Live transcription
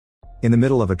In the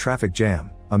middle of a traffic jam,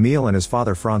 Emile and his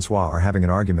father Francois are having an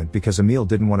argument because Emile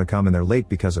didn't want to come and they're late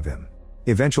because of him.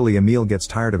 Eventually Emile gets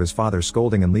tired of his father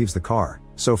scolding and leaves the car,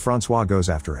 so Francois goes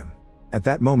after him. At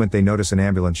that moment they notice an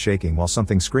ambulance shaking while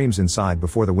something screams inside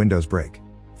before the windows break.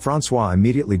 Francois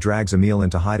immediately drags Emile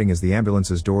into hiding as the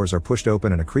ambulance's doors are pushed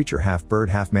open and a creature half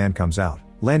bird half man comes out,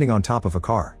 landing on top of a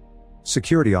car.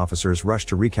 Security officers rush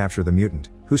to recapture the mutant,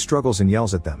 who struggles and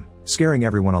yells at them, scaring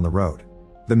everyone on the road.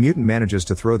 The mutant manages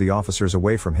to throw the officers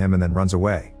away from him and then runs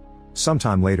away.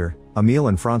 Sometime later, Emile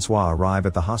and Francois arrive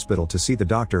at the hospital to see the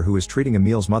doctor who is treating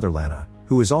Emile's mother Lana,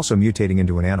 who is also mutating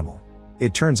into an animal.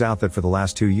 It turns out that for the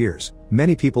last 2 years,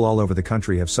 many people all over the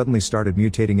country have suddenly started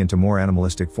mutating into more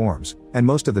animalistic forms, and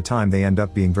most of the time they end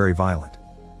up being very violent.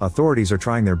 Authorities are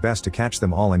trying their best to catch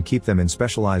them all and keep them in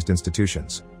specialized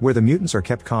institutions, where the mutants are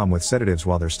kept calm with sedatives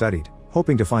while they're studied,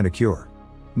 hoping to find a cure.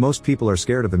 Most people are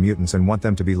scared of the mutants and want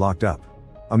them to be locked up.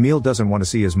 Emile doesn't want to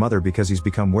see his mother because he's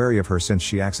become wary of her since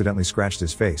she accidentally scratched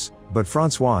his face, but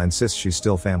Francois insists she's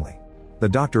still family. The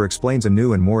doctor explains a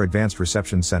new and more advanced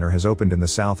reception center has opened in the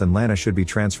south and Lana should be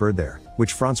transferred there,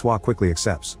 which Francois quickly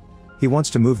accepts. He wants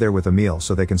to move there with Emile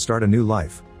so they can start a new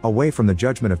life, away from the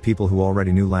judgment of people who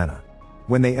already knew Lana.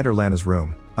 When they enter Lana's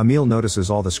room, Emile notices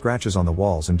all the scratches on the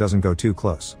walls and doesn't go too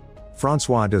close.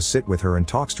 Francois does sit with her and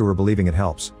talks to her believing it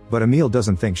helps, but Emile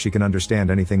doesn't think she can understand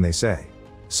anything they say.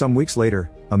 Some weeks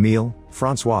later, Emile,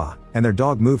 Francois, and their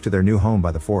dog move to their new home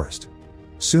by the forest.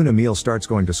 Soon Emile starts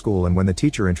going to school and when the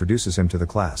teacher introduces him to the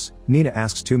class, Nina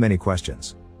asks too many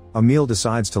questions. Emile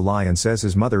decides to lie and says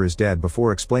his mother is dead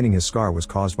before explaining his scar was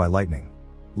caused by lightning.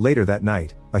 Later that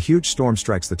night, a huge storm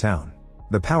strikes the town.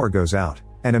 The power goes out,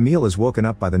 and Emile is woken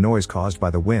up by the noise caused by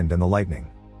the wind and the lightning.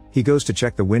 He goes to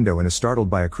check the window and is startled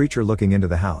by a creature looking into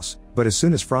the house, but as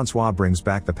soon as Francois brings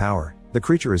back the power, the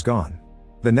creature is gone.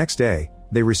 The next day,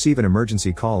 they receive an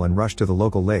emergency call and rush to the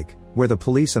local lake, where the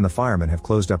police and the firemen have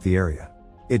closed up the area.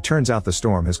 It turns out the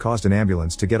storm has caused an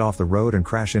ambulance to get off the road and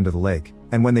crash into the lake,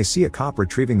 and when they see a cop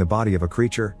retrieving the body of a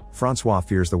creature, Francois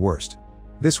fears the worst.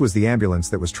 This was the ambulance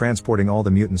that was transporting all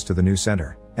the mutants to the new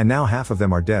center, and now half of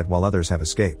them are dead while others have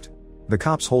escaped. The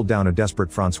cops hold down a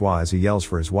desperate Francois as he yells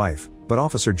for his wife, but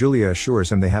Officer Julia assures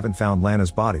him they haven't found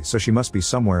Lana's body so she must be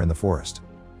somewhere in the forest.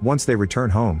 Once they return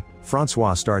home,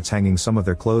 Francois starts hanging some of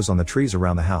their clothes on the trees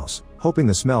around the house, hoping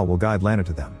the smell will guide Lana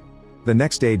to them. The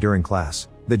next day during class,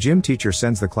 the gym teacher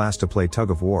sends the class to play tug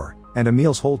of war, and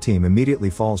Emile's whole team immediately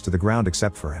falls to the ground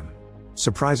except for him.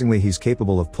 Surprisingly, he's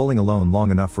capable of pulling alone long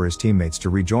enough for his teammates to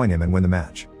rejoin him and win the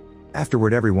match.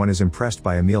 Afterward, everyone is impressed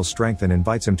by Emile's strength and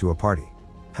invites him to a party.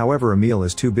 However, Emile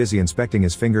is too busy inspecting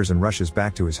his fingers and rushes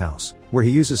back to his house, where he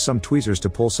uses some tweezers to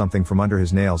pull something from under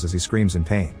his nails as he screams in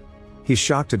pain. He's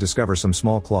shocked to discover some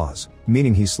small claws,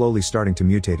 meaning he's slowly starting to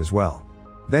mutate as well.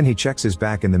 Then he checks his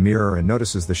back in the mirror and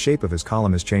notices the shape of his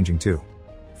column is changing too.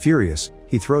 Furious,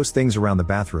 he throws things around the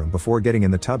bathroom before getting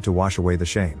in the tub to wash away the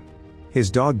shame. His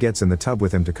dog gets in the tub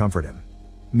with him to comfort him.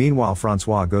 Meanwhile,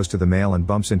 Francois goes to the mail and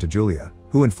bumps into Julia,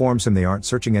 who informs him they aren't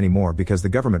searching anymore because the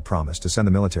government promised to send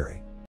the military.